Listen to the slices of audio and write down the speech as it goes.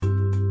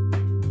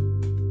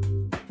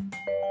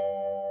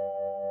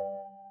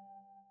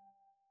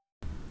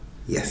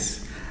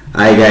Yes.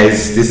 Hi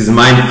guys, this is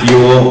Mind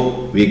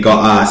Fuel. We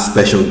got our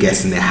special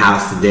guest in the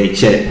house today,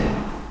 Chet.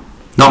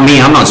 Not me,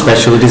 I'm not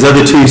special. There's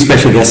other two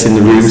special guests in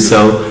the room,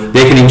 so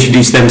they can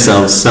introduce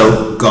themselves.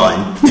 So go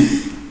on.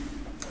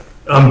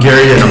 I'm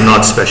Gary and I'm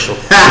not special.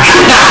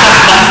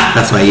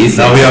 That's why he's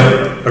now we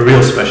have a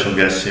real special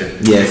guest here.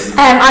 Yes.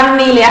 I'm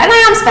Amelia and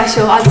I am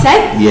special, I'd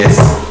say. Yes,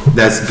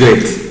 that's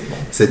good.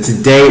 So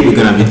today we're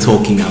gonna be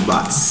talking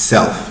about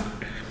self.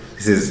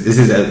 This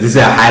is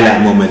a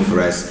highlight moment for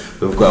us.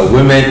 We've got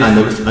women on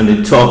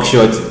the talk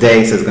show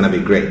today, so it's gonna be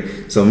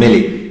great. So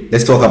Millie,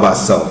 let's talk about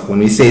self. When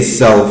we say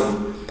self,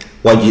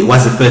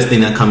 what's the first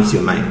thing that comes to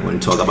your mind when you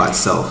talk about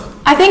self?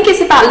 I think it's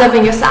about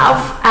loving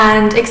yourself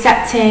and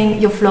accepting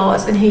your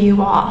flaws and who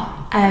you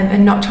are,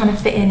 and not trying to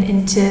fit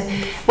into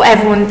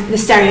the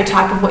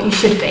stereotype of what you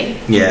should be.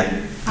 Yeah,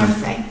 I would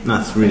say.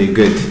 That's really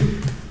good.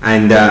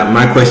 And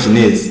my question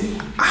is,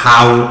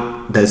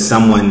 how does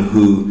someone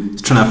who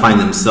is trying to find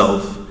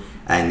themselves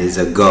and is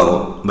a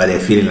girl, but they're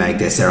feeling like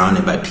they're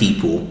surrounded by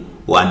people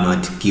who are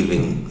not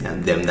giving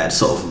them that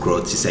sort of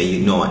growth to say,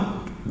 you know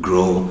what,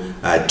 grow,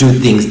 do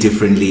things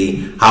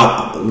differently.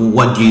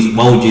 What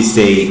would you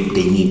say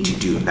they need to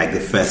do, like the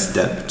first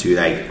step to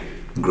like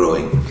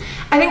growing?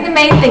 I think the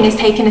main thing is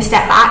taking a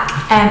step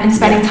back and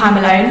spending time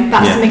alone.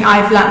 That's something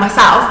I've learnt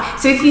myself.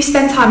 So if you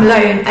spend time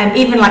alone,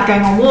 even like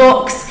going on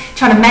walks,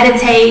 trying to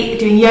meditate,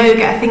 doing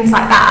yoga, things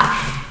like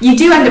that, you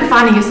do end up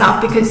finding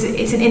yourself because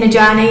it's an inner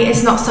journey.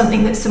 It's not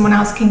something that someone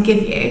else can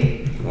give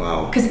you.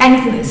 Wow. Because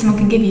anything that someone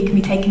can give you can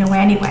be taken away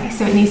anyway.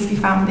 So it needs to be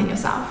found within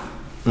yourself.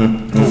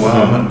 Oh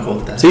wow, I'm gonna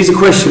quote that. So the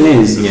question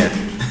is, yeah,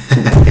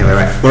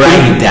 we're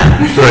writing it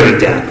down. Write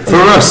it down.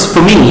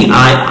 For me,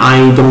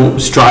 I don't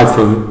strive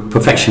for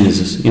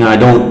perfectionism. I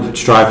don't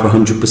strive for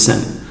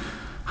 100%.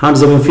 How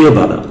does everyone feel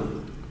about that?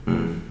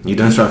 You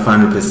don't strive for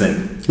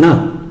 100%.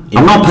 No.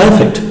 I'm not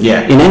perfect.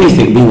 Yeah. In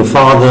anything, being a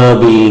father,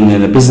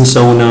 being a business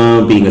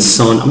owner, being a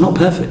son, I'm not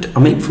perfect. I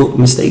make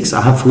mistakes.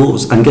 I have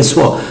flaws, and guess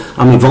what?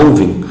 I'm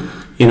evolving.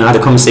 I had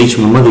a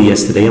conversation with my mother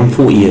yesterday. I'm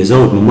 40 years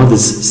old. My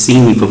mother's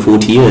seen me for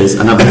 40 years,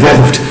 and I've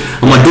evolved.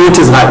 And my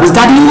daughter's like, "Was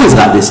Daddy always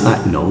like this?"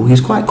 Like, no, he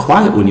was quite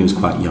quiet when he was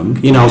quite young.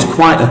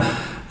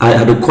 I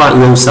had a quite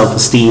low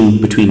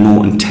self-esteem between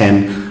 0 and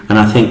 10. And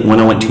I think when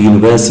I went to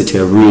university,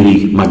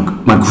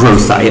 my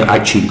growth, I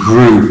actually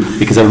grew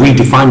because I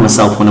redefined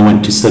myself when I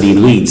went to study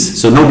in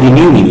Leeds. So nobody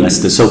knew me in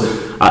Leicester. So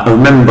I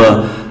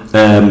remember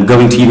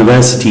going to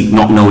university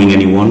not knowing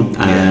anyone,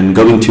 and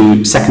going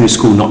to secondary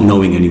school not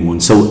knowing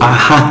anyone. So I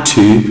had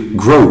to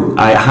grow.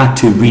 I had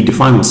to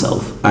redefine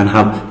myself and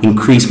have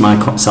increased my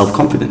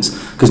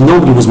self-confidence because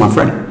nobody was my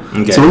friend.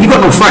 Okay. So when you've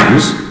got no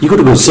friends, you've got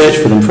to go search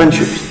for them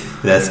friendships.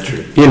 That's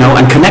true.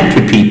 And connect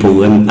with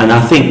people, and I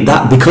think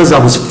that because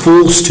I was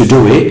forced to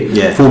do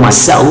it for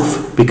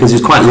myself, because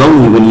it's quite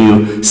lonely when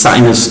you sat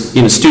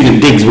in a student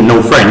digs with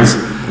no friends.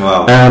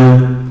 Wow.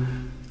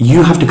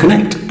 You have to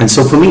connect, and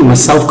so for me, my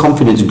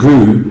self-confidence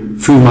grew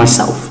through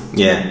myself.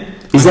 Yeah.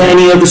 Is there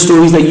any other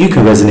stories that you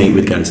can resonate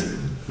with, guys?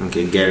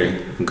 Okay,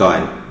 Gary, go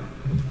on.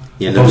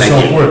 Yeah, About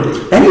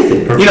self-worth.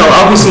 Anything.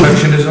 Obviously.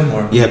 Perfectionism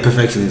or? Yeah,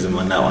 perfectionism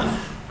on that one.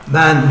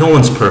 Man, no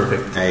one's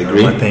perfect. I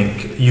agree. I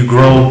think you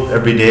grow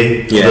every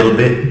day a little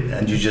bit,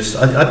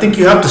 and I think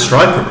you have to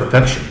strive for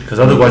perfection, because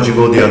otherwise you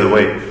go the other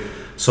way.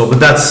 So, but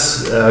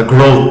that's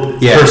growth,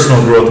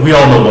 personal growth. We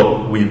all know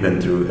what we've been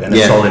through, and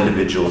it's all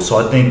individual. So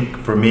I think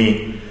for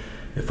me,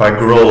 if I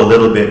grow a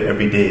little bit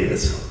every day,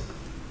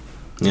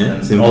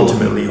 and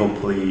ultimately,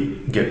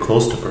 hopefully, get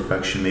close to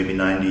perfection, maybe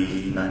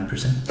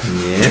 99%.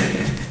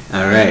 Yeah.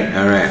 All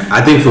right.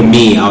 I think for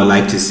me, I would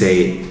like to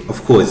say,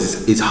 of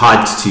course, it's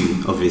hard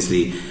to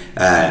obviously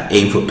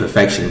aim for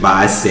perfection, but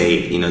I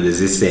say, there's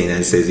this saying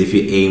that says if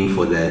you aim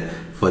for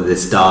the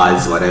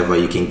stars, whatever,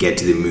 you can get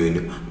to the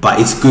moon.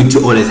 But it's good to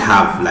always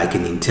have like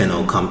an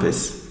internal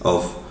compass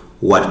of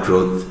what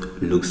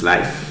growth looks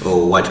like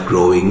or what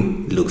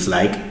growing looks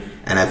like.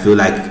 And I feel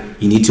like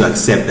you need to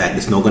accept that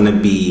it's not going to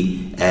be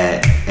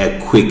a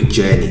quick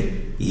journey.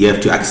 You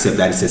have to accept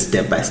that it's a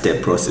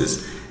step-by-step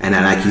process. And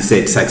then, like you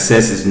said,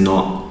 success is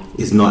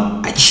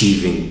not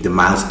achieving the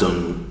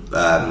milestone,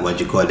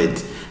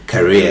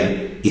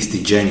 career. It's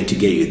the journey to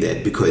get you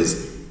there,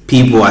 because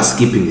people are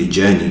skipping the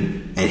journey,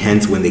 and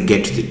hence when they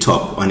get to the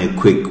top on a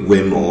quick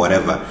whim or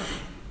whatever,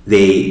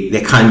 they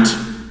can't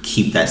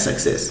keep that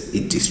success.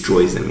 It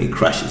destroys them, it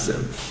crushes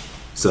them.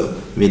 So,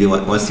 Millie,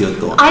 what's your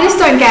thought? I just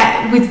don't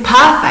get with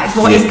perfect.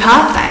 What is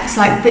perfect?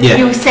 Like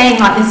you're saying,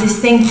 like there's this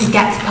thing to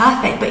get to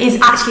perfect, but is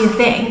actually a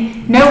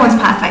thing. No one's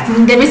perfect,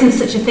 and there isn't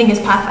such a thing as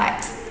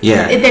perfect.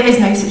 Yeah, there is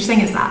no such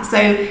thing as that.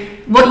 So,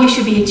 what you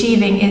should be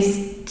achieving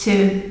is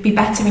to be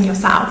better in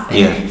yourself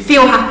and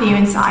feel happier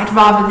inside,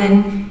 rather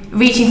than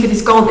reaching for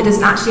this goal that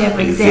doesn't actually ever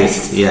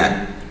exist.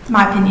 Yeah,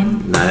 my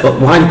opinion. No. But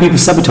why do people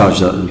sabotage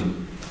that?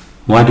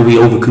 Why do we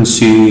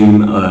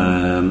overconsume?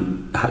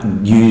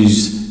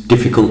 Use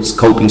difficult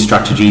coping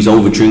strategies,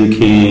 over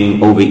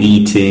drinking,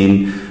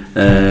 overeating,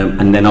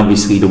 and then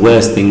obviously the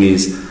worst thing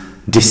is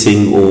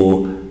dissing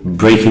or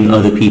breaking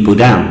other people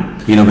down.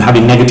 you know,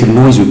 having negative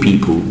noise with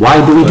people.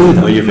 Why do we do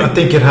that? I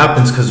think it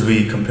happens because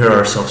we compare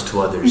ourselves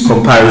to others.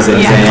 Comparison,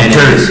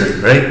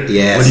 right?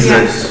 Yes. What do you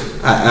guys?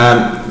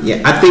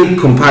 I think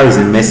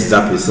comparison messes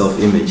up your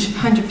self-image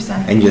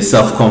 100%, and your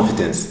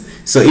self-confidence.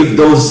 So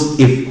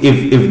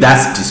if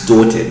that's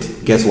distorted,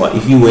 guess what?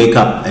 If you wake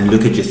up and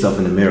look at yourself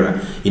in the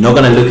mirror, you're not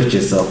gonna look at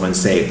yourself and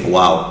say,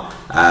 "Wow,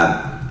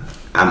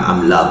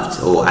 I'm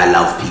loved," or "I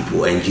love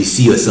people," and you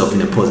see yourself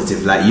in a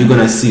positive light. You're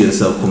gonna see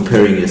yourself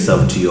comparing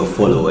yourself to your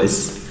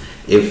followers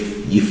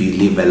if you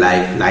live a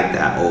life like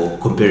that, or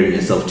comparing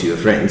yourself to your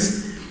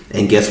friends.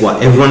 And guess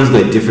what? Everyone's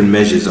got different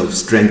measures of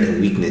strength and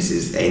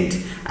weaknesses, and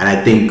I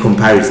think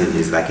comparison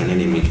is like an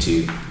enemy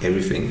to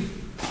everything.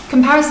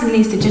 Comparison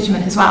leads to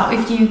judgment as well.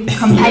 If you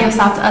compare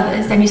yourself to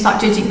others, then you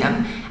start judging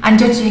them, and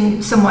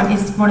judging someone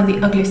is one of the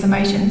ugliest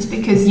emotions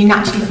because you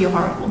naturally feel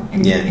horrible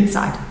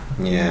inside.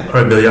 Yeah. All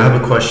right, Billy, I have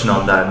a question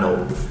on that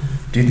note.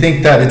 Do you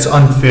think that it's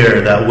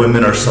unfair that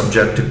women are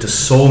subjected to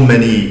so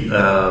many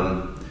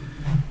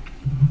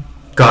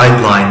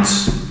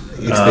guidelines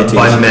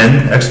by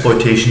men,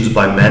 exploitations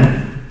by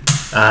men,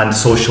 and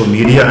social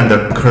media and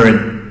the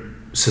current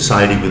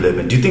society we live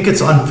in? Do you think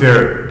it's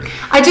unfair?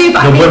 I do,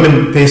 but the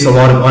women face a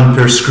lot of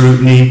unfair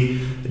scrutiny,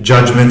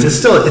 judgment. It's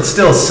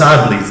still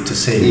sadly to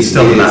say, it's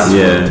still massive.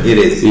 Yeah, it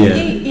is.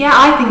 Yeah,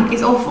 I think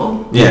it's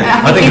awful.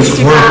 Yeah, I think it's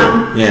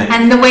horrible. Yeah,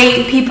 and the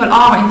way people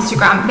are on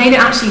Instagram, they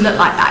don't actually look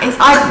like that.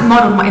 I've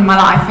modelled in my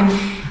life, and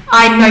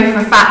I know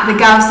for a fact the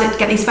girls that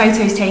get these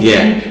photos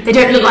taken, they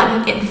don't look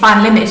like the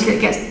final image that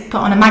gets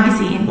put on a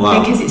magazine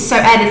because it's so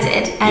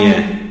edited.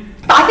 And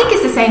but I think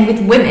it's the same with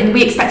women.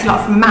 We expect a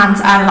lot from a man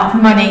to earn a lot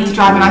of money, to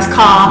drive a nice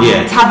car,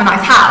 to have a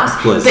nice house.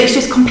 But it's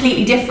just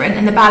completely different,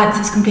 and the balance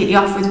is completely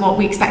off with what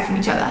we expect from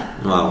each other.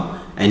 Wow.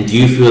 And do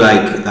you feel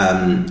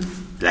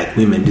like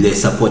women, do they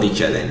support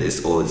each other in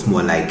this, or it's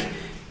more like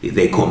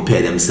they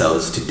compare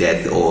themselves to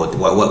death, or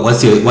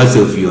what's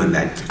your view on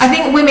that? I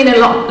think women are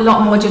a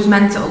lot more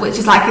judgmental, which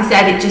is, like I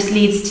said, it just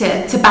leads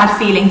to bad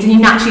feelings, and you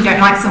naturally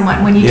don't like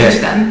someone when you judge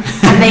them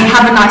and they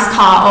have a nice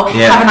car or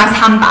have a nice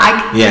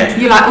handbag.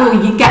 You're like, oh,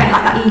 you get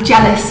like that little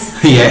jealous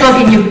bug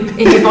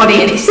in your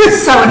body, and it's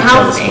just so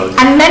unhealthy.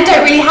 And men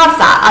don't really have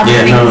that. I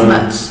don't think as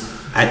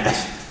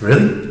much.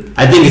 Really?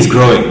 I think it's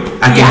growing.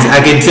 I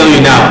can tell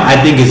you now,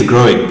 I think it's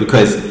growing,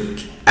 because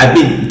I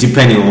think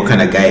depending on what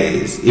kind of guy it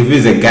is. If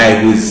it's a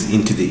guy who's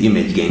into the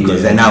image game,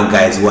 because they're now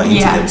guys who are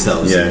into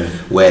themselves,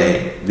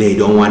 where they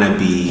don't want to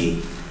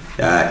be,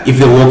 if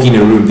they walk in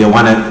a room, they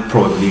want to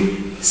probably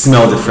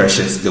smell the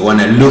freshest, they want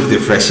to look the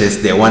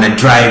freshest, they want to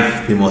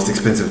drive the most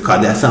expensive car.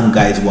 There are some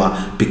guys who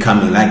are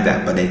becoming like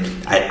that, but then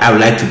I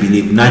would like to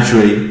believe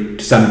naturally,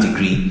 to some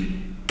degree,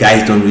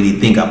 guys don't really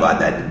think about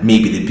that.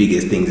 Maybe the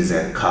biggest things is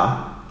a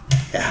car,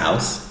 a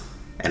house,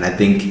 and I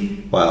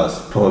think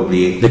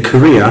probably the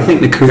career. I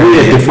think the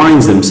career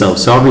defines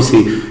themselves. So obviously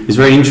it's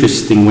very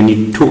interesting when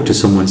you talk to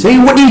someone, say,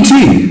 what do you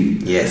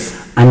do?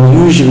 Yes. And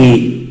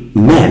usually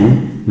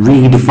men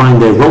really define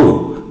their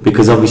role,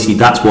 because obviously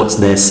that's what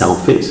their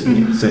self is.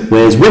 So,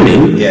 whereas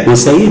women will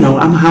say,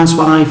 I'm a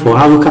housewife, or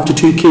I look after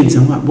 2 kids.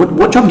 I'm like,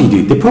 what job do you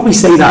do? They probably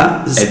say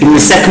that in the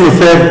second or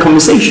third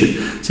conversation.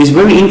 So it's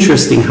very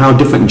interesting how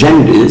different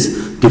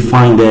genders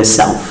define their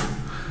self,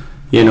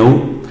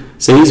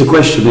 So here's a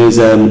question: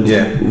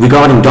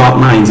 regarding dark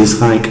minds,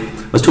 it's like,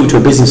 I was talking to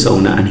a business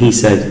owner, and he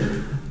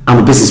said, I'm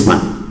a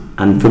businessman,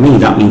 and for me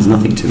that means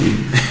nothing to me.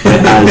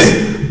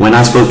 Whereas when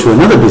I spoke to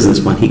another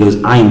businessman, he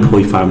goes, I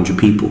employ 500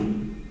 people,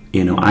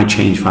 I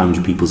change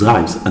 500 people's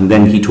lives. And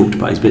then he talked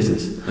about his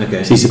business.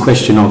 So it's a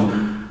question of,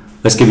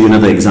 let's give you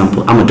another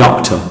example. I'm a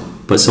doctor,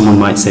 but someone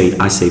might say,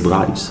 I save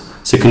lives.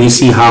 So can you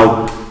see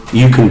how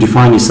you can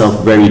define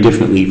yourself very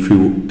differently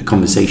through the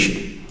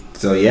conversation?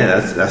 So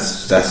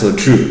that's so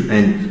true.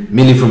 And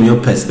mainly from your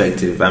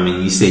perspective, I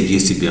mean, you said you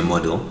used to be a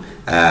model.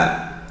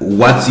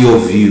 What's your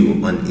view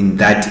in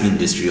that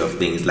industry of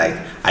things? Like,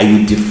 are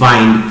you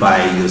defined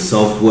by your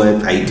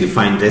self-worth? Are you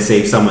defined, let's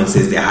say if someone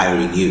says they're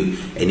hiring you,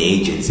 an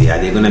agency, are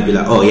they gonna be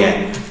like, oh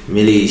yeah,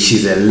 Millie,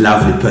 she's a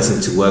lovely person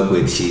to work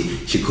with,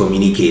 she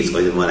communicates, or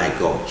is it more like,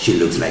 oh, she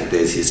looks like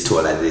this, she's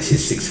tall like this,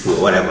 she's 6 foot,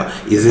 whatever?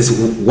 Is this,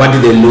 what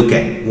do they look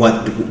at?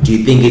 What do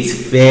you think it's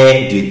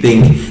fair? Do you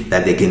think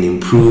that they can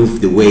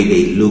improve the way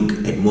they look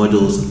at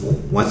models?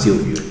 What's your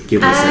view?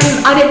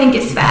 I don't think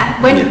it's fair.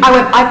 When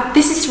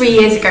this is 3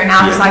 years ago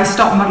now, because I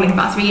stopped modelling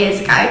about 3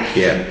 years ago. I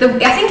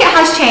think it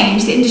has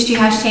changed. The industry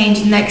has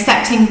changed, and they're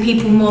accepting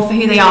people more for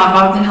who they are,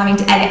 rather than having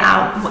to edit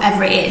out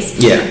whatever it is.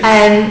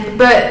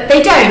 But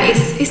they don't.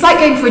 It's like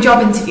going for a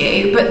job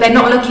interview, but they're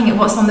not looking at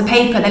what's on the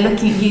paper. They're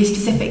looking at you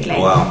specifically.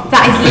 Wow.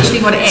 That is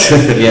literally what it is.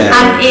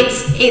 And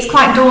it's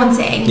quite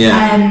daunting.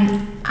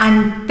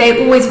 And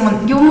they always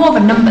want, you're more of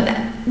a number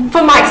then.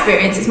 From my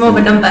experience, it's more of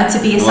a number to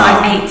be a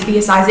size 8, to be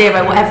a size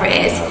 0, whatever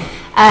it is.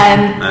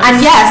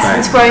 And yes,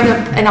 it's growing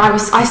up, and I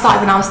started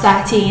when I was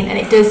 13, and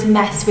it does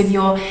mess with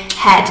your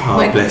head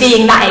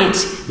being that age.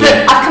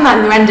 But I've come out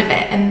the other end of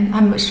it, and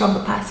I'm a much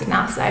stronger person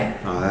now. So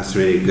that's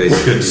really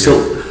good.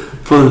 So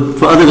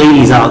For other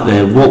ladies out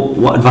there,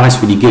 what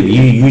advice would you give?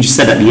 You just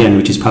said at the end,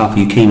 which is powerful,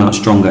 you came out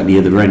stronger at the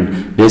other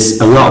end. There's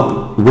a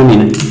lot of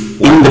women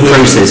in the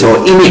process or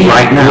in it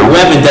right now. We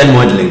haven't done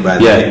modeling, by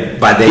the way,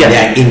 but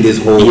they're in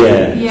this whole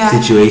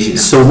situation.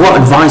 So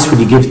what advice would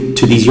you give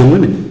to these young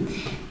women?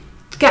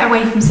 Get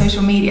away from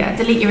social media,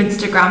 delete your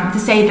Instagram,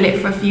 disable it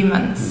for a few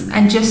months,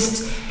 and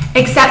just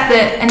accept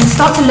that and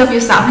start to love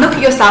yourself. Look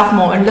at yourself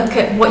more and look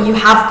at what you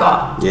have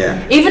got.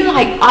 Yeah. Even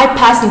like I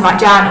personally write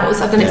journals.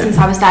 I've done it since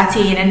I was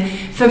 13, and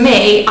for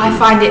me, I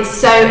find it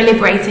so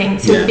liberating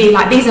to be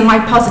like, these are my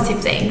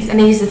positive things, and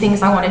these are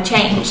things I want to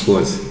change. Of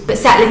course. But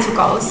set little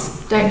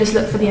goals. Don't just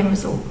look for the end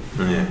result.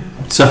 Yeah.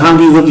 So how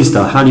do you love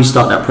yourself? How do you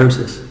start that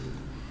process?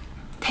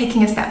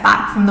 Taking a step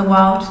back from the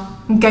world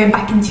and going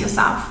back into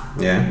yourself.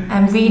 Yeah.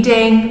 And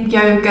reading,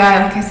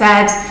 yoga, like I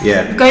said.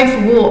 Yeah. Going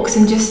for walks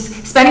and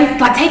just spending,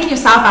 like taking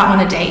yourself out on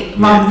a date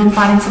rather than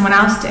finding someone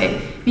else to.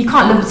 You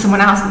can't love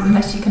someone else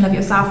unless you can love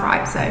yourself,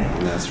 right? So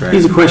that's right.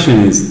 Here's the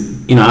question is,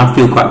 you know, I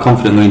feel quite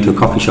confident going to a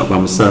coffee shop by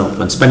myself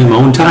and spending my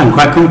own time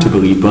quite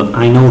comfortably, but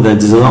I know that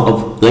there's a lot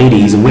of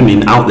ladies and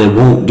women out there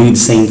won't do the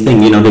same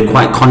thing. You know, they're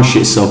quite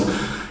conscious of,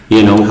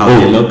 you know, how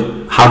they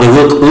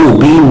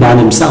look, being by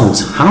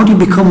themselves. How do you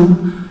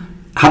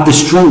have the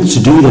strength to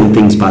do them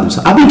things by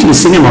themselves? I've been to the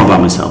cinema by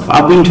myself.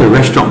 I've been to a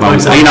restaurant by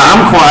myself. You know,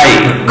 I'm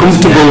quite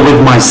comfortable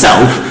with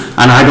myself,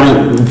 and I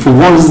don't for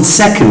 1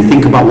 second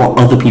think about what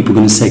other people are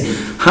going to say.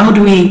 How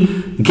do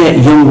we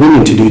get young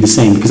women to do the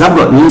same? Because I've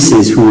got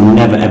nieces who will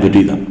never ever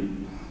do that.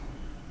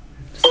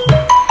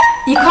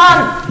 You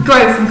can't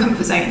grow from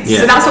comfort zones.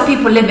 So that's what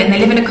people live in. They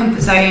live in a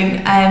comfort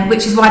zone,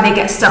 which is why they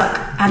get stuck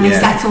and they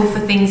settle for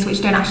things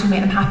which don't actually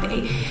make them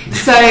happy.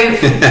 So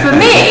for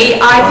me,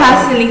 I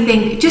personally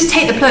think just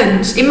take the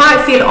plunge. It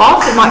might feel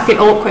off, it might feel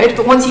awkward,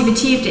 but once you've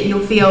achieved it,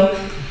 you'll feel.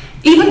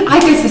 Even I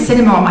go to the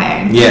cinema on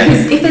my own.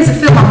 Because if there's a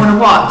film I want to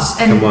watch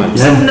and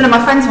none of my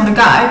friends want to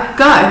go.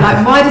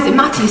 Like, why does it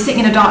matter? You're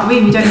sitting in a dark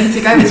room, you don't need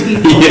to go with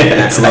people.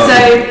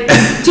 So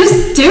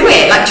just do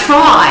it. Like,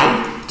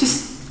 try.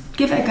 Just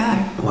give it a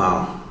go.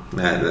 Wow.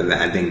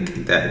 I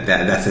think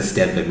that's a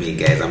step for me,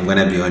 guys. I'm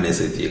gonna be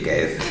honest with you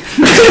guys.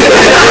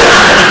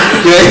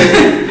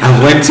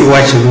 I went to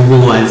watch a movie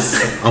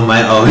once on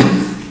my own.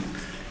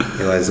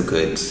 It was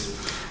good,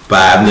 but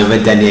I've never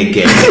done it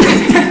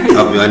again.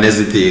 I'll be honest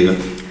with you.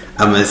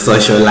 I'm a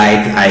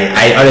socialite.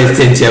 I always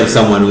tend to have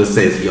someone who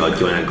says, "Yo, do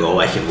you wanna go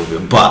watch a movie?"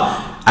 But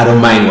I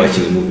don't mind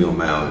watching a movie on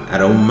my own. I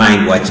don't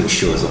mind watching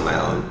shows on my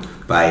own.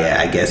 But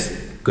I guess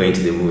going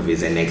to the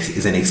movies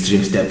is an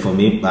extreme step for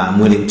me, but I'm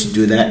willing to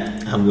do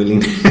that. I'm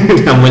willing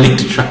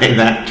to try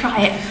that.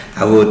 Try it.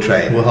 I will try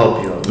it. We'll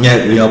help you out.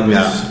 Yeah, we'll help me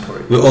out.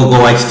 We all go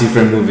watch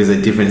different movies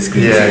at different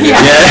screens. Yeah.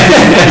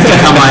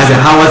 Come on,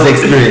 how was the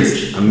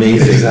experience?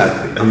 Amazing.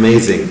 Exactly.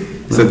 Amazing.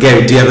 So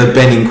Gary, do you have a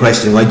burning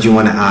question? What do you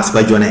want to ask?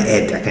 What do you want to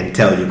add? I can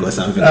tell you got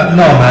something. No,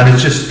 man,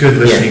 it's just good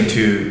listening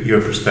to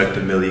your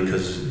perspective, Millie,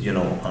 because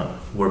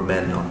we're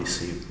men,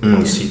 obviously.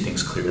 We see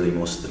things clearly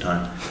most of the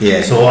time.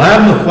 Yeah. So I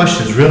have no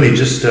questions, really.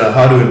 Just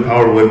how to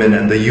empower women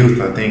and the youth.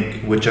 I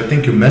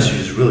think your message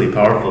is really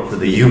powerful for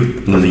the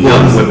youth, for the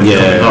young women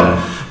coming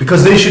up,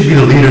 because they should be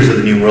the leaders of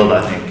the new world.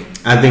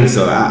 I think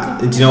so.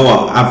 Do you know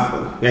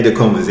what? We had a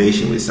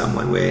conversation with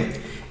someone where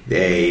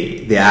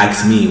they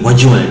asked me, "What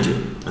do you want to do?"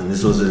 And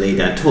this was a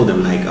lady. I told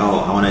them like,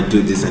 "Oh, I want to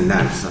do this and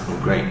that." So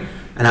great.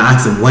 And I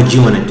asked them, "What do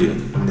you want to do?"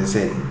 And they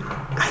said,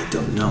 "I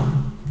don't know."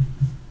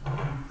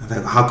 I was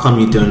like, "How come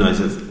you don't know?" I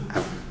said,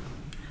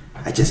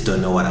 I just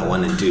don't know what I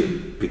want to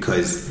do,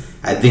 because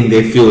I think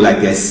they feel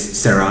like they're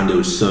surrounded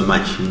with so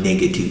much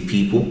negative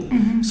people.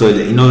 So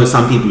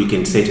some people you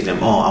can say to them,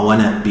 "Oh, I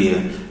want to be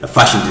a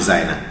fashion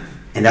designer,"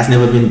 and that's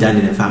never been done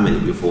in a family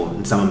before.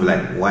 And someone will be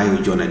like, "Why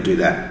would you want to do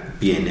that?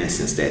 Be a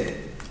nurse instead.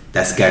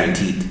 That's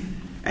guaranteed."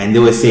 And they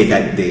will say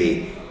that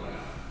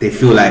they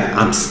feel like,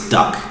 "I'm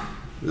stuck."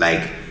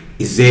 Like,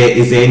 is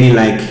there any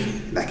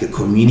like a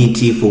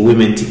community for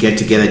women to get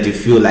together? Do you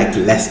feel like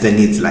Leicester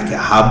needs like a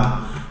hub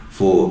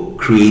for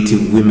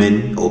creative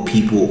women or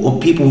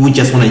people who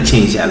just want to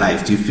change their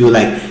lives? Do you feel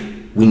like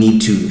we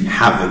need to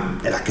have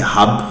a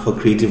hub for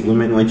creative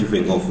women? What do you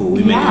think, or for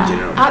women in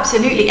general?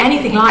 Absolutely.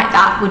 Anything like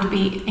that would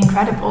be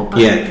incredible. But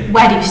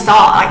where do you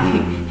start? Like,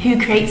 who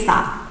creates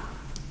that?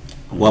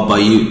 What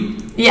about you?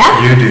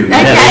 Yeah, you do.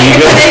 Okay, there you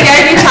go.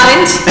 New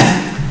challenge.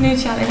 New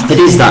challenge. It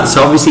is that.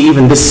 So obviously,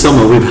 even this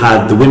summer, we've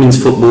had the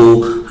women's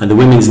football and the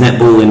women's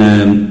netball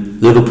in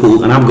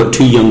Liverpool, and I've got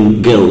 2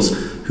 young girls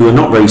who are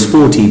not very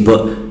sporty,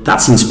 but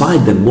that's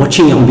inspired them.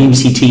 Watching it on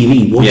BBC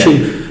TV,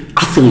 watching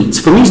athletes.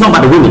 For me, it's not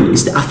about the women;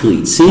 it's the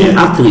athletes. Seeing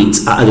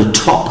athletes at a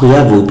top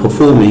level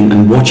performing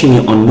and watching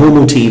it on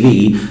normal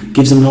TV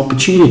gives them an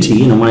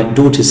opportunity. My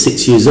daughter's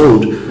 6 years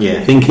old,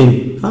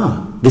 thinking,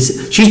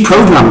 she's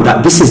programmed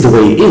that this is the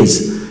way it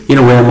is.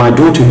 Where my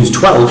daughter, who's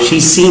 12,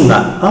 she's seen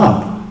that.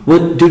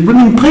 Do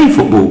women play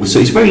football? So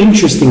it's very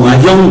interesting.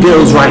 Like young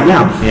girls right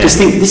now just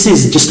think this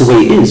is just the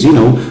way it is.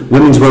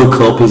 Women's World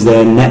Cup is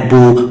there,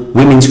 netball,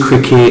 women's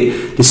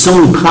cricket. There's so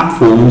many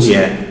platforms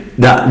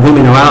that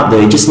women are out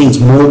there. It just needs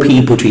more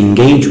people to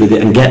engage with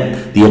it and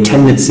get the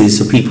attendances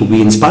so people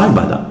be inspired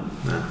by that.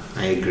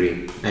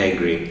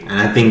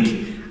 I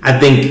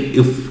think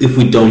if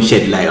we don't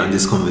shed light on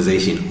this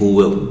conversation, who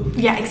will?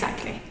 Yeah,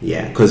 exactly.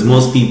 Yeah, because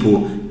most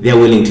people, they're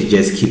willing to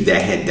just keep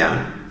their head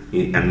down.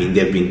 I mean,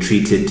 they've been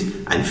treated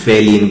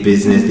unfairly in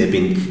business. They've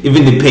been,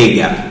 even the pay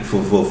gap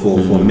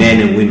for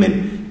men and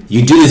women.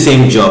 You do the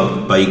same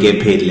job, but you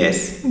get paid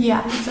less.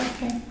 Yeah,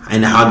 exactly.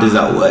 And how does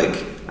that work?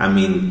 I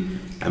mean,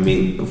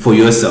 for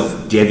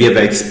yourself, have you ever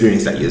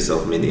experienced that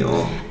yourself, Minnie?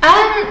 Or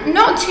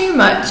not too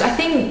much. I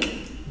think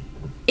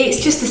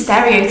it's just a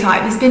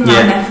stereotype. It's been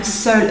around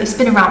it's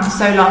been around for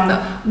so long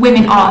that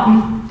women are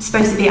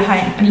supposed to be at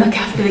home and look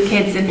after the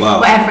kids and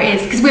whatever it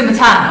is, because we're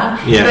maternal.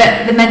 Yeah.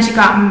 But the men should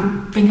go out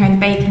and bring home the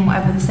bacon,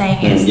 whatever the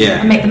saying is,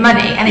 and make the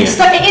money. And it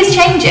is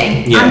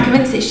changing. I'm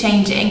convinced it's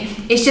changing.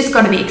 It's just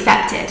got to be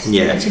accepted,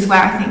 which is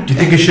where I think. Do you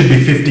think it should be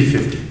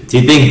 50-50? Do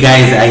you think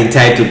guys are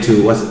entitled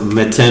to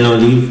maternal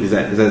leave? Is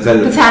that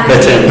paternity?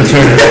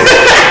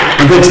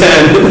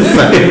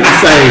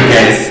 Sorry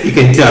guys, you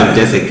can tell I'm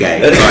just a guy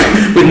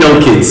with no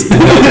kids.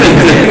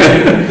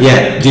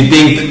 Yeah. Do you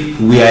think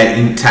we are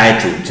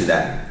entitled to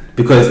that?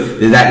 Because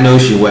there's that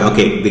notion where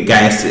the guy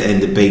has to earn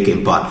the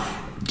bacon part.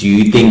 Do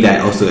you think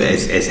that also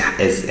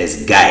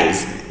as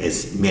guys,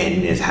 as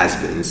men, as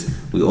husbands,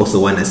 we also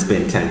want to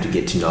spend time to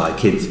get to know our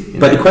kids?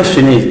 But the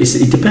question is,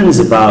 it depends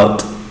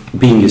about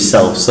being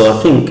yourself. So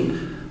I think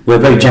we're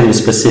very gender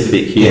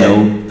specific. You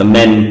know, the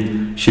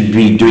men should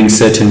be doing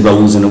certain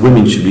roles and the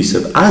women should be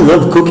certain. I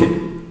love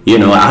cooking. You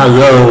know, I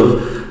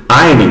love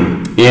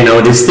ironing. You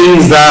know, there's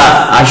things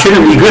that I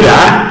shouldn't be good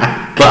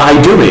at, but I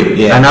do it.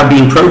 Yeah. And I've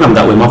been programmed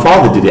that way. My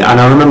father did it. And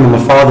I remember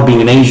my father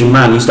being an Asian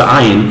man, used to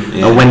iron.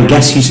 And when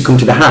guests used to come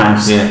to the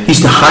house, he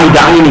used to hide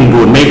the ironing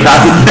board, make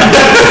out you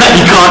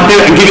can't do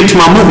it, and give it to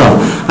my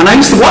mother. And I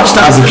used to watch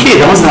that as a kid.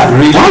 I was like,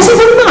 really? Why is he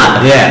doing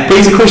that? Yeah. But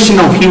it's a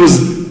question of he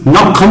was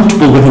not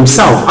comfortable with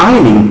himself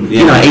ironing.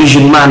 You know,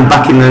 Asian man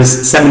back in the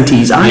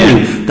 70s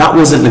ironing. That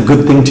wasn't a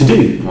good thing to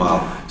do.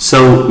 Wow.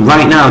 So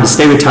right now the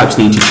stereotypes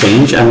need to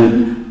change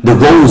and the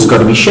roles got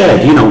to be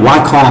shared. You know, why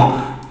can't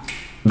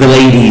the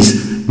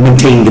ladies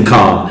maintain the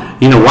car?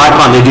 You know, why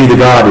can't they do the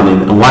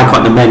gardening? And why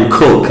can't the men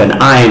cook and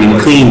iron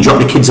and clean,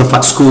 drop the kids off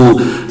at school?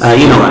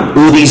 You know,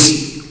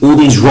 all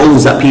these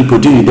roles that people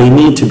do, they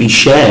need to be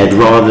shared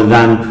rather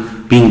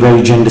than being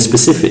very gender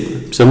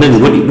specific. So Millie,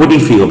 what do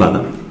you feel about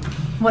that?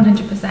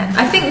 100%.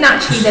 I think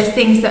naturally there's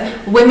things that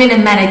women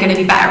and men are going to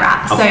be better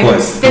at. Of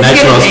course,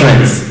 natural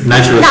strengths.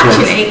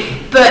 Naturally,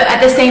 but at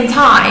the same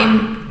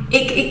time,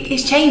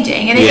 it's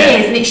changing, and it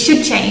is, and it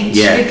should change.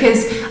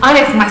 Because I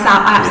know for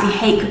myself, I absolutely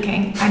hate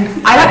cooking, and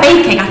I like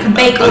baking. I can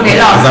bake all day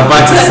long. I was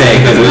about to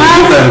say, because we're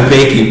on a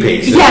baking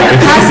page. Yeah,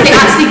 but personally,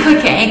 actually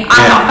cooking,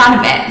 I'm not a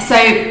fan of it. So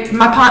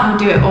my partner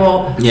will do it,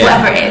 or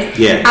whatever it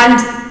is. And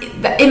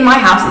in my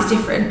house, it's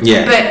different.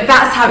 But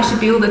that's how it should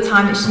be all the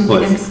time. It shouldn't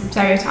be them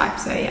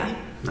stereotypes. So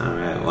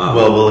Alright, wow.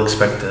 Well, we'll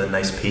expect a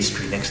nice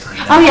pastry next time.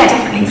 Oh yeah,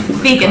 definitely.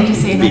 Vegan,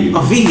 just so you know.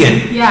 Oh,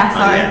 vegan? Yeah,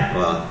 sorry.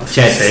 Well,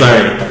 Chet,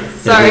 sorry.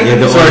 Sorry. You're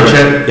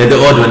the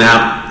odd one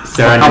out.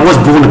 I was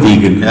born a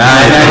vegan.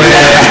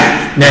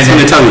 I'm going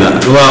to tell you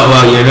that.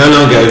 Well, you're no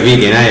longer a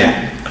vegan, are you?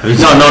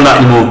 No,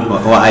 not anymore.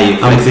 What are you?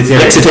 I'm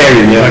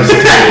flexitarian,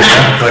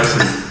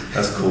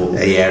 That's cool.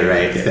 Yeah,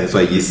 right. That's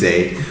what you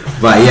say.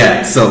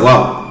 But so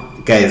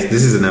guys,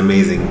 this is an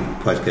amazing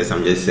podcast.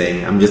 I'm just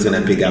saying. I'm just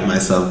gonna pick up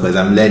myself because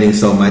I'm learning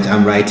so much.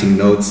 I'm writing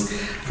notes.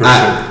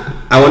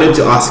 I wanted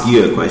to ask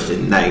you a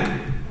question. Like,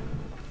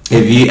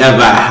 have you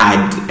ever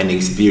had an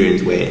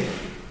experience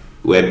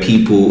where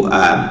people,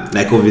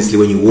 like, obviously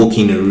when you walk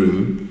in a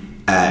room,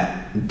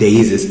 there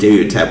is a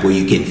stereotype where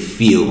you can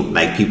feel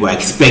like people are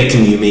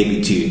expecting you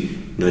maybe to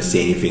not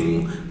say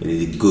anything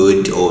really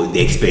good, or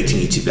they're expecting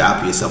you to be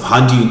up yourself.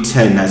 How do you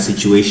turn that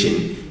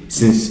situation?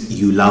 Since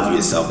you love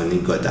yourself and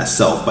you've got that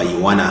self, but you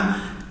want to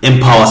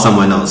empower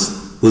someone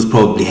else who's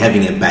probably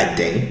having a bad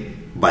day,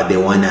 but they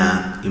want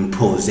to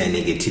impose their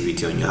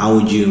negativity on you, how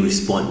would you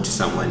respond to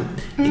someone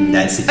in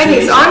that situation?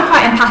 Okay, so I'm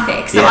quite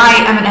empathic, so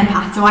I am an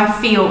empath, so I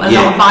feel a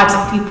lot of vibes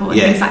off people and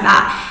things like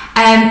that.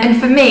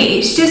 And for me,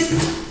 it's just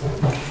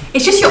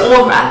your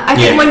aura. I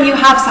think when you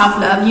have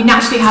self-love, you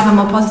naturally have a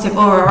more positive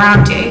aura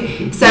around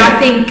you. So I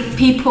think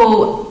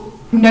people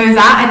know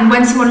that, and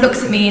when someone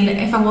looks at me, and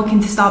if I walk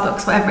into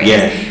Starbucks, whatever it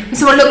is, when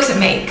someone looks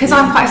at me, because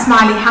I'm quite a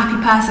smiley, happy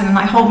person, and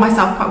I hold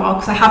myself quite well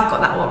because I have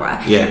got that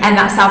aura and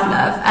that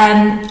self-love,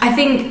 I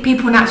think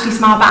people naturally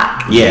smile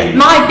back.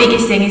 My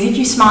biggest thing is if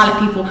you smile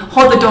at people,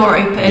 hold the door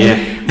open,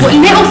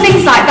 little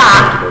things like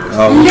that,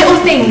 little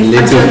things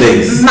are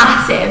just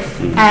massive.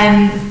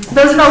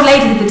 There was an old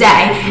lady the other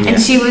day,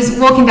 and she was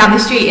walking down the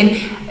street, and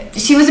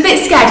she was a bit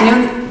scared, you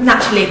know,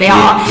 naturally they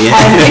are,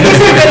 because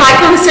there were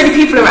like all so many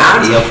people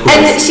around,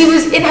 and she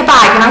was in her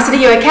bag, and I said,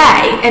 are you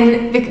okay?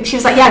 And she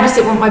was like, I just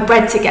didn't want my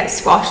bread to get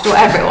squashed, or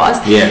whatever it was,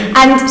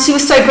 and she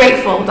was so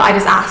grateful that I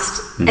just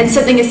asked, and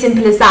something as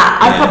simple as that,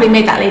 I probably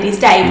made that lady's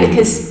day,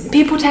 because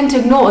people tend to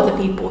ignore other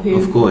people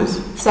who, of course,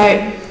 so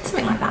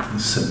something like that.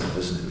 It's simple,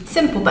 isn't it?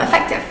 Simple, but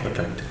effective.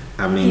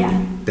 I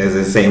mean, there's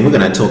a saying, we're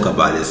going to talk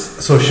about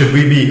this. So should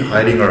we be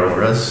hiding our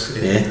auras?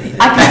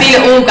 I can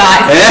feel it all,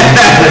 guys.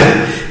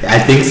 I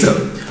think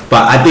so.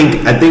 But I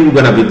think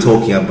we're gonna be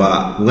talking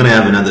about. We're gonna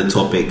have another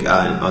topic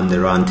on the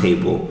round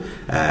table.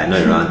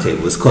 Not a round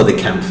table. It's called the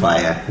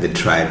campfire, the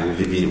tribe.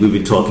 We've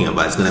been talking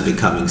about. It's gonna be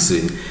coming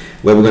soon,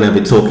 where we're gonna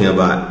be talking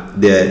about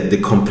the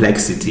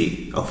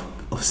complexity of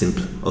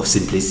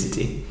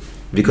simplicity.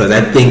 Because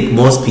I think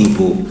most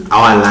people,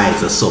 our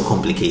lives are so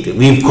complicated.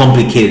 We've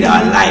complicated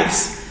our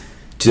lives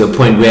to the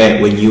point where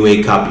when you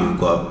wake up, you've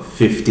got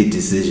 50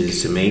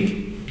 decisions to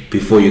make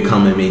before you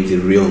come and make the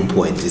real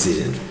important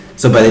decisions.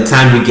 So by the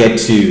time you get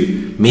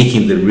to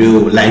making the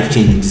real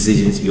life-changing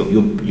decisions,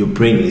 your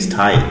brain is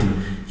tired.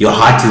 Your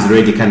heart is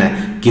already kind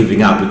of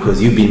giving up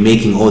because you've been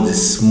making all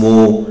these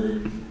small,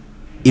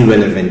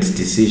 irrelevant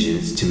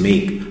decisions to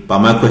make. But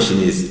my question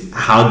is,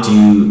 how do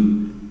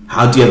you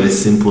have a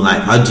simple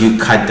life? How do you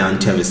cut down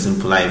to have a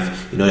simple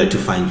life in order to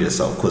find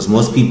yourself? Because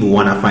most people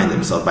want to find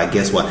themselves, but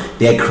guess what?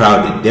 They're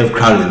crowded. They've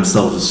crowded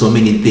themselves with so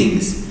many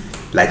things.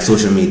 Like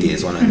social media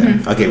is one of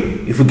them. Okay,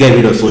 if we get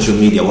rid of social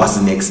media, what's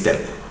the next step?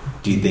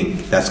 Do you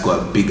think that's got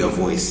a bigger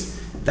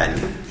voice than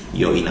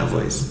your inner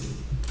voice?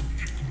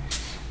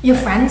 Your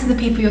friends, the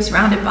people you're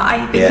surrounded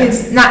by,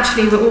 because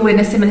naturally we're all in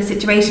a similar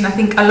situation. I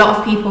think a lot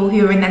of people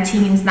who are in their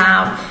teens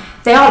now,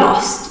 they are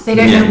lost. They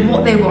don't know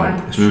what they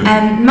want.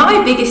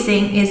 My biggest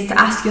thing is to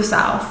ask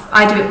yourself,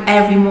 I do it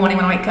every morning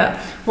when I wake up,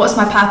 what's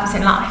my purpose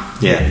in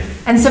life?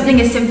 And something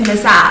as simple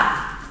as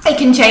that, it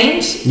can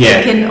change,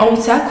 it can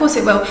alter, of course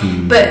it will,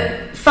 but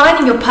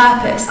finding your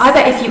purpose, I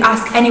bet if you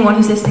ask anyone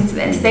who's listening to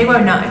this, they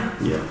won't know.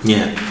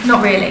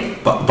 Not really.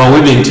 But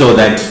we've been told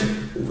that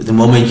the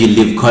moment you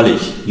leave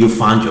college, you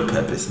found your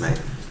purpose, man.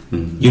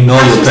 You know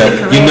your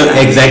purpose. You know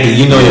exactly.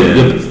 You know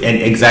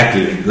and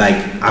exactly. Like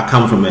I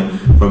come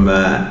from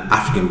a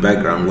African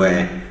background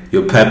where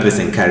your purpose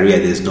and career,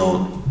 there's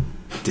no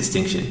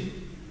distinction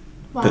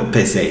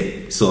per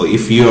se. So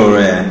if you're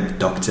a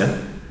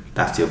doctor,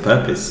 that's your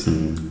purpose,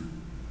 and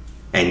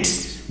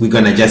we're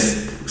gonna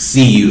just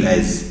see you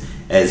as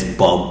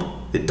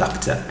Bob the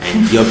doctor,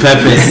 and your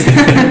purpose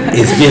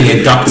is being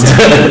a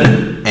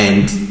doctor,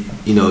 and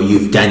you know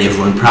you've done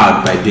everyone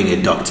proud by being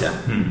a doctor,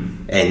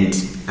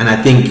 and I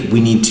think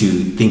we need to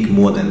think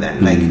more than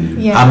that. Like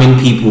how many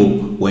people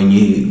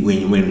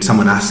when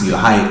someone asks you,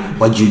 hi,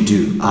 what do you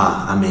do?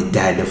 I'm a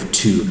dad of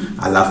 2.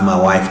 I love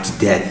my wife to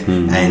death,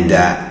 and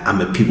I'm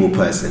a people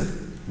person.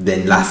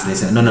 Then lastly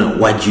say, no,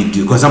 what do you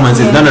do? Because someone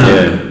says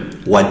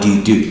no, what do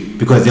you do?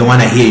 Because they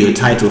want to hear your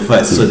title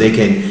first, so they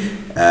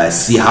can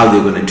see how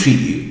they're going to treat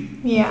you.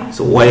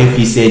 So what if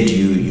he said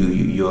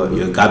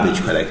you're a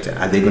garbage collector?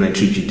 Are they going to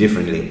treat you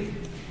differently?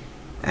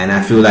 And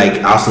I feel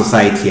like our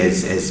society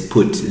has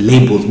put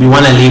labels. We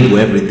want to label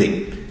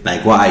everything.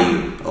 Like, what are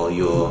you? Oh,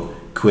 you're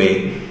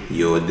queer,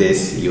 you're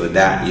this, you're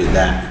that, you're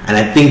that. And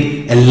I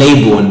think a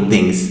label on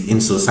things in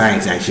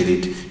society,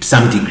 actually, to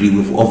some degree,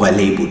 we've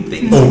over-labeled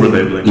things.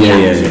 Over-labeling.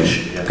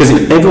 Because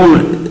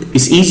everyone,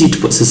 it's easy to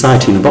put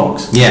society in a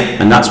box.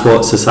 And that's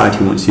what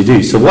society wants you to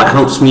do. So what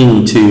helps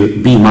me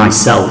to be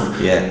myself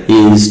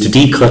is to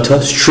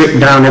declutter, strip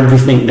down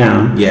everything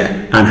down,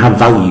 and have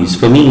values.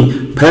 For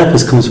me,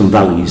 purpose comes from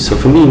values. So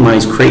for me, mine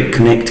is create,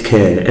 connect,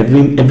 care.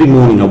 Every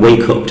morning I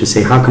wake up to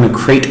say, how can I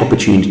create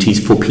opportunities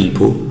for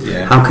people?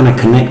 How can I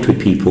connect with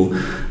people?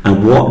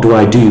 And what do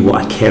I do, what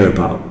I care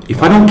about?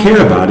 If I don't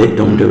care about it,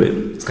 don't do it.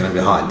 It's going to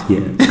be hard.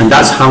 And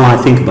that's how I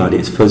think about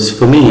it. Because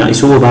for me,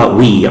 it's all about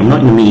we. I'm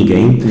not in a me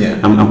game.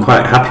 I'm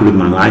quite happy with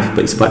my life,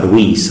 but it's about the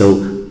we. So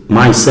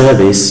my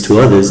service to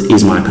others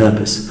is my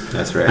purpose.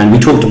 That's right. And we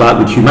talked about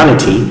with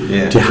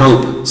humanity, to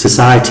help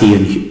society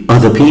and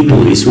other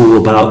people, it's all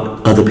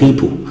about other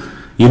people.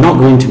 You're not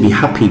going to be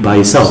happy by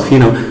yourself. You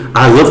know,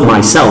 I love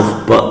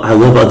myself, but I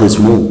love others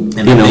more.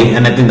 And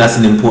I think that's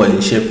an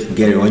important shift.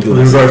 Gary, what do you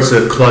want to say? In regards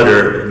to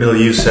clutter, Emil,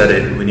 you said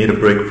it. We need a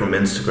break from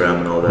Instagram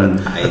and all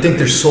that. I think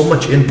there's so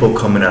much info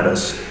coming at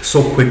us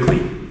so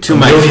quickly. Too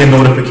much. Million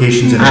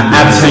notifications.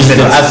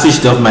 I've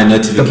switched off my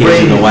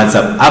notification on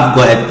WhatsApp. I've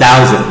got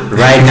 1,000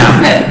 right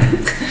now.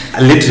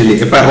 Literally,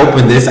 if I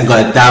open this, I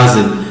got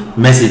 1,000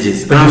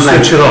 messages. But you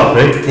switch it off,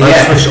 right?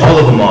 I switch all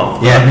of them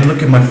off. I mean,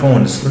 look at my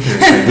phone. Just look at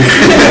it.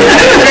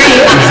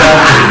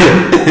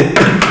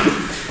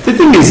 The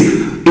thing is,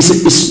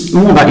 it's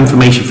more about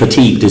information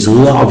fatigue. There's a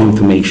lot of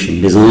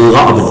information. There's a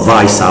lot of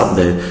advice out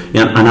there.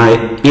 And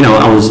I'm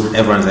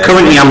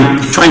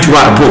trying to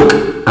write a book,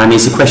 and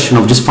it's a question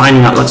of just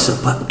finding out lots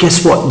of. But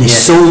guess what? There's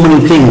so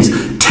many things.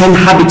 10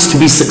 habits to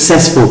be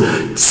successful.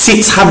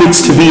 6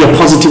 habits to be a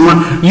positive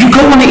one. You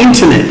go on the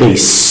internet.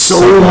 There's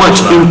so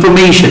much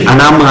information,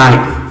 and I'm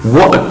like,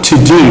 what to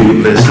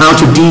do and how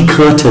to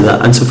declutter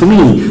that. And so for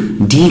me,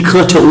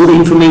 declutter all the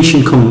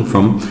information coming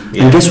from,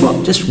 and guess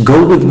what? Just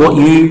go with what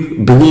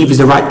you believe is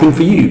the right thing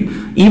for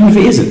you, even if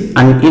it isn't.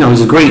 And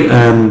there's a great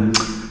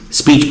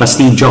speech by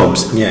Steve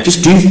Jobs.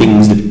 Just do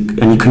things,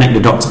 and you connect the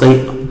dots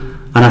later.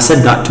 And I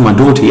said that to my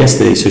daughter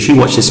yesterday. So she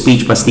watched a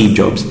speech by Steve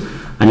Jobs,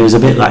 and it was a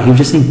bit like, he was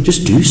just saying,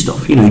 just do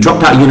stuff. He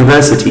dropped out of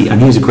university, and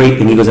he was a great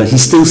thing. He goes, he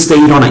still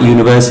stayed on at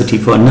university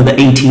for another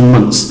 18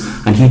 months,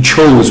 and he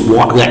chose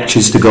what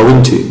lectures to go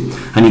into.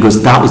 And he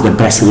goes, that was the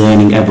best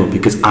learning ever,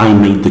 because I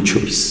made the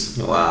choice.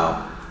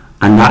 Wow.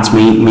 And that's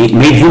made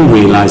him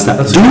realise that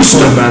that's do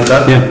stuff. Man,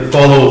 that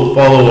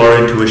follow our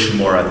intuition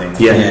more, I think.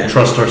 Yeah.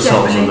 Trust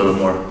ourselves a little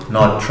more.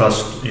 Not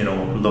trust,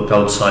 look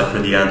outside for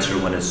the answer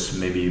when it's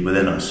maybe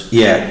within us.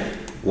 Yeah.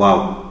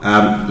 Wow.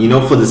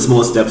 For the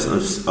small steps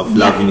of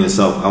loving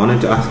yourself, I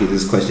wanted to ask you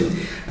this question.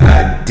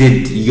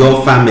 Did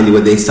your family,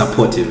 were they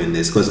supportive in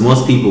this? Because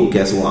most people,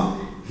 guess what?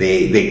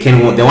 They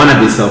want to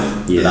be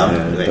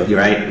self-love,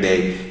 right?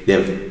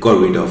 They've got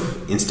rid of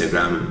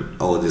Instagram,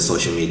 all the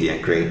social media,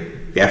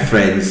 great. Their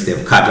friends,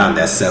 they've cut down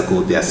their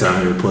circle, they are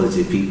surrounded with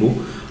positive people.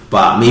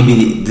 But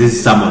maybe this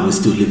is someone who's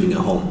still living at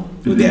home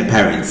with their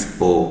parents,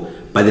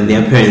 but then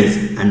their parents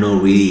are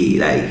not really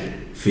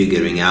like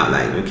figuring out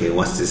like, okay,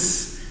 what's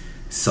this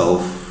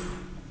self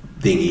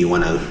thing you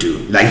want to do?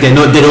 Like they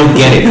don't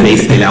get it.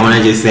 Basically, I want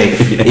to just say,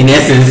 in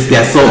essence,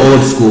 they're so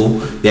old school.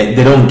 They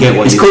don't get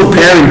what it's called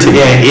parenting.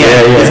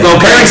 Yeah. It's called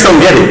parents don't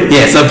get it.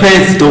 Yeah, so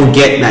parents don't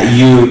get that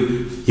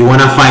you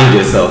want to find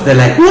yourself. They're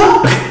like,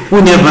 what? We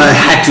never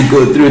had to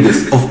go through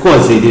this. Of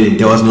course they didn't.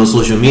 There was no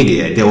social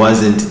media. There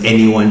wasn't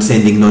anyone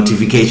sending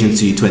notifications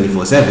to you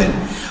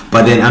 24/7.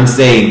 But then I'm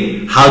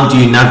saying, how do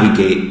you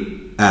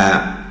navigate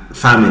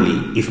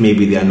family if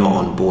maybe they are not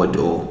on board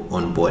or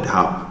on board?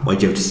 What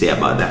do you have to say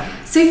about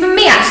that? So for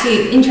me,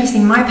 actually,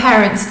 interesting, my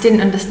parents didn't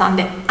understand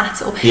it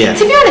at all. Yeah.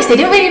 To be honest, they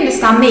didn't really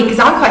understand me because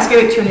I'm quite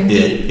spiritual and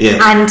deep.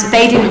 Yeah. And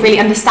they didn't really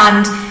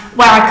understand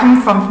where I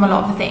come from a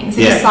lot of the things.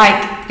 And it's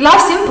like,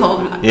 life's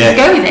simple, just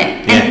go with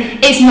it.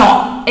 And it's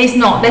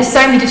not. There's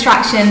so many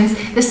distractions.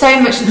 There's so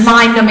much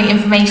mind-numbing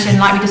information,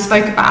 like we just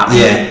spoke about.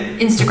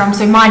 Instagram,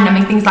 so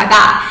mind-numbing, things like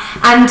that.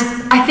 And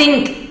I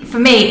think for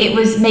me, it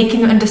was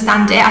making them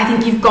understand it. I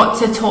think you've got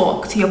to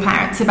talk to your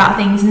parents about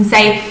things and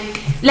say,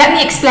 let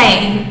me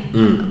explain.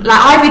 Like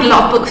I read a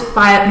lot of books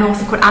by an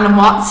author called Alan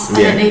Watts.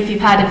 I don't know if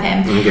you've heard of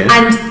him. Okay.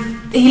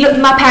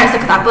 And my parents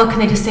look at that book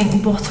and they just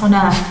think, what on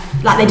earth?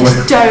 Like they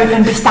just don't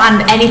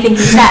understand anything he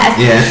says.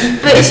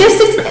 But it's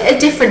just a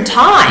different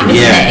time,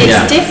 isn't it?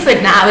 It's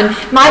different now. And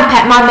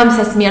my mum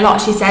says to me a lot,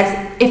 she says,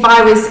 if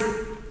I was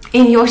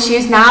in your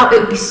shoes now,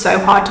 it would be so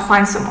hard to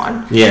find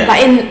someone.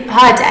 Like in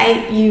her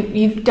day,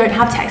 you don't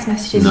have text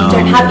messages, you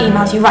don't have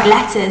emails, you write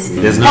letters.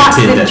 There's no That's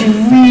Tinder. the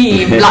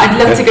dream. Like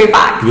I'd love to go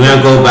back. You want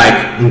to go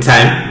back in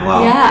time?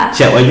 Wow. Yeah.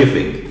 Chet, what do you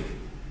think?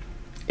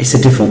 It's a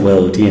different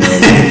world, He's a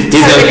parent.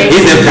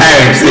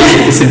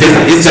 It's a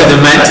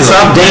mental. So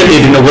I've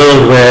dated in a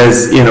world where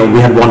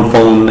we had one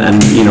phone and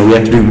we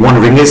had to do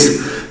one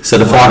ringers. So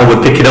the father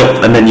would pick it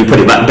up and then you put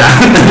it back down,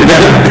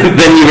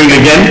 then you ring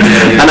again.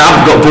 And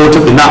I've got brought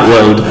up in that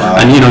world. Wow.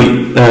 And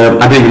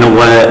I don't even know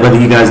whether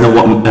you guys know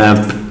what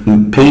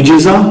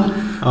pages are.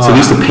 So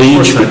we used to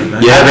page.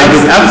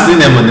 I've seen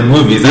them in the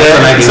movies. We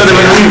used to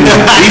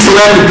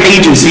learn the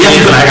pages. So you have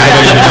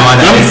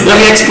to let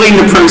me explain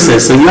the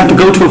process. So you have to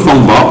go to a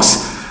phone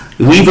box,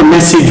 leave a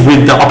message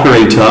with the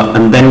operator,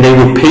 and then they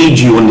will page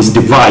you on this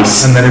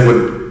device. And then it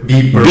would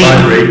beep or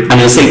vibrate.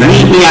 And it'll say,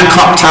 meet me at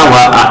Clock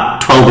Tower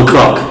at 12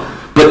 o'clock.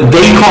 But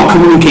they can't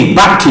communicate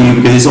back to you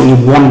because it's only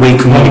one-way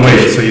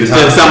communication. So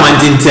if someone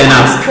didn't turn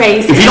up. That's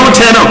crazy. If you don't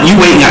turn up, you're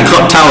waiting at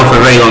Clock Tower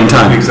for a very long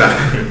time.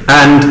 Exactly.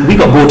 And we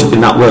got brought up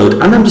in that world.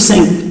 And I'm just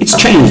saying, it's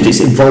changed,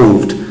 it's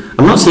evolved.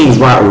 I'm not saying it's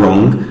right or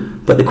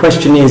wrong, but the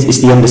question is, it's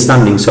the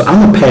understanding. So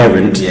I'm a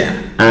parent,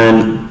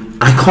 and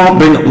I can't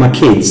bring up my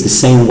kids the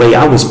same way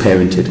I was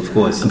parented. Of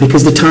course.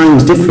 Because the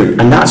time's different.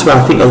 And that's where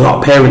I think a lot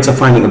of parents are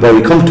finding it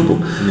very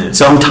comfortable.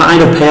 So I'm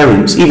tired of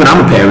parents, even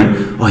I'm a parent,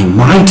 in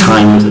my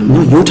time,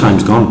 no, your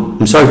time's gone.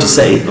 I'm sorry to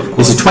say.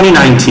 This is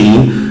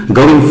 2019.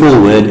 Going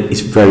forward,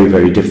 it's very,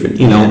 very different.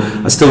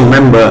 I still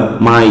remember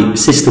my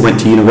sister went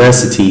to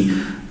university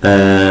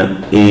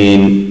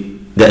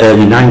in the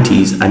early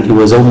 90s, and it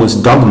was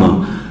almost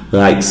dogma,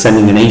 like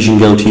sending an Asian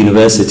girl to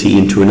university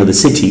into another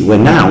city, where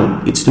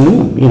now it's the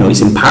norm.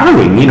 It's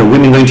empowering.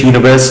 Women going to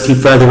university,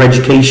 further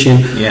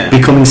education,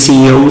 becoming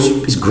CEOs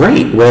is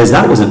great, whereas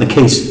that wasn't the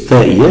case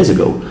 30 years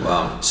ago.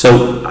 Wow.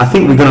 So I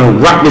think we're going to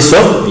wrap this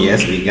up.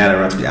 Yes, we gotta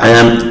wrap it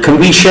up. Can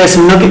we share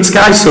some nuggets,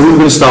 guys? So who are we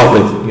going to start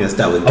with? We're gonna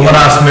start with I want to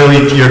ask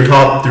Millie your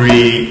top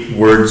 3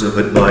 words of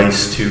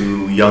advice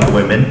to young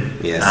women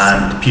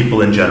and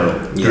people in general.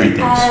 3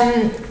 things.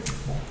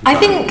 I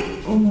think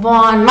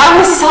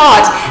this is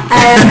hard.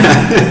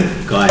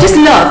 Just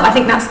love. I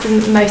think that's the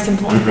most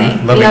important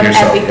thing. Loving love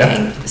yourself,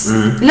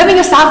 everything. Loving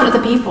yourself and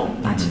other people,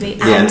 actually,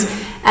 and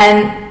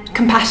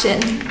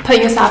compassion.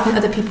 Putting yourself in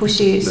other people's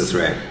shoes. That's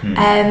right.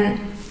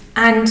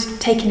 And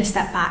taking a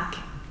step back.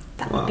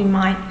 That would be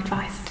my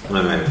advice.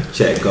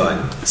 Check, go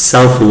on.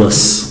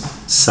 Selfless,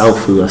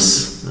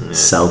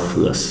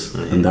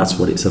 and that's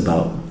what it's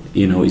about.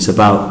 It's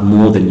about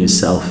more than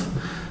yourself.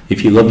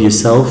 If you love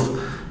yourself,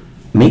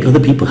 make other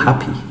people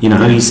happy.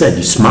 How you said,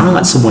 you smile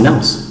at someone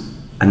else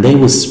and they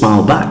will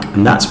smile back,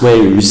 and that's where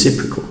you're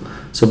reciprocal.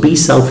 So be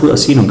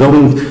selfless.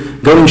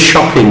 Going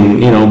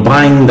shopping,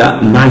 buying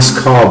that nice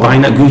car,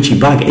 buying that Gucci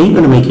bag ain't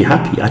gonna make you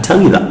happy, I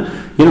tell you that.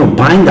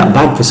 Buying that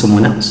bag for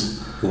someone else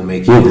will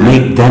make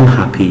them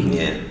happy.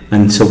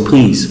 And so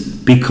please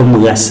become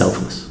less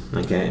selfless.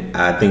 Okay,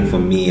 I think for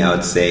me, I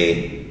would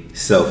say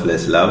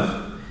selfless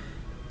love.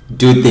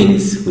 do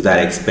things without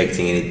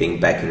expecting anything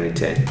back in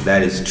return.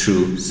 That is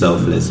true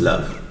selfless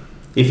love.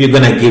 If you're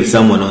gonna give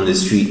someone on the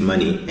street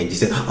money and you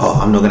say, "Oh,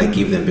 I'm not gonna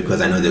give them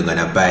because I know they're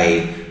gonna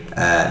buy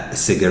a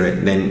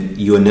cigarette," then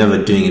you're never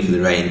doing it for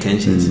the right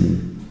intentions.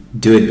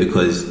 Do it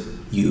because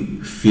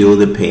you feel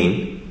the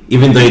pain,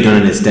 even though you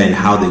don't understand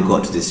how they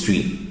got to the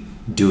street.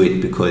 Do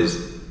it because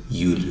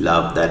you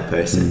love that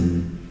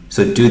person.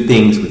 So do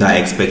things without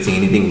expecting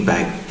anything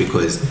back,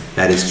 because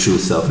that is true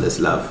selfless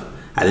love.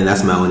 I think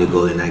that's my only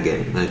golden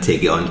nugget. I'm gonna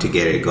take it on to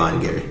Gary. Go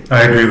on, Gary.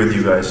 I agree with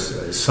you guys.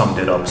 Summed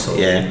it up. So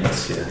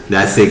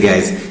that's it,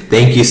 guys.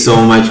 Thank you so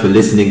much for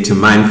listening to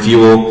Mind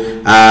Fuel.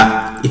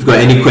 If you've got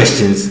any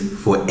questions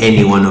for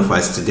any one of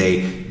us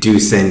today, do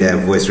send a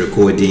voice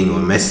recording or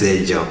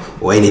message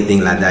or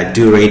anything like that.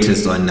 Do rate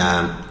us on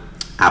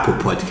Apple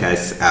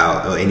Podcasts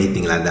or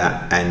anything like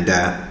that. And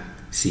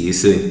see you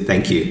soon.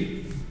 Thank you.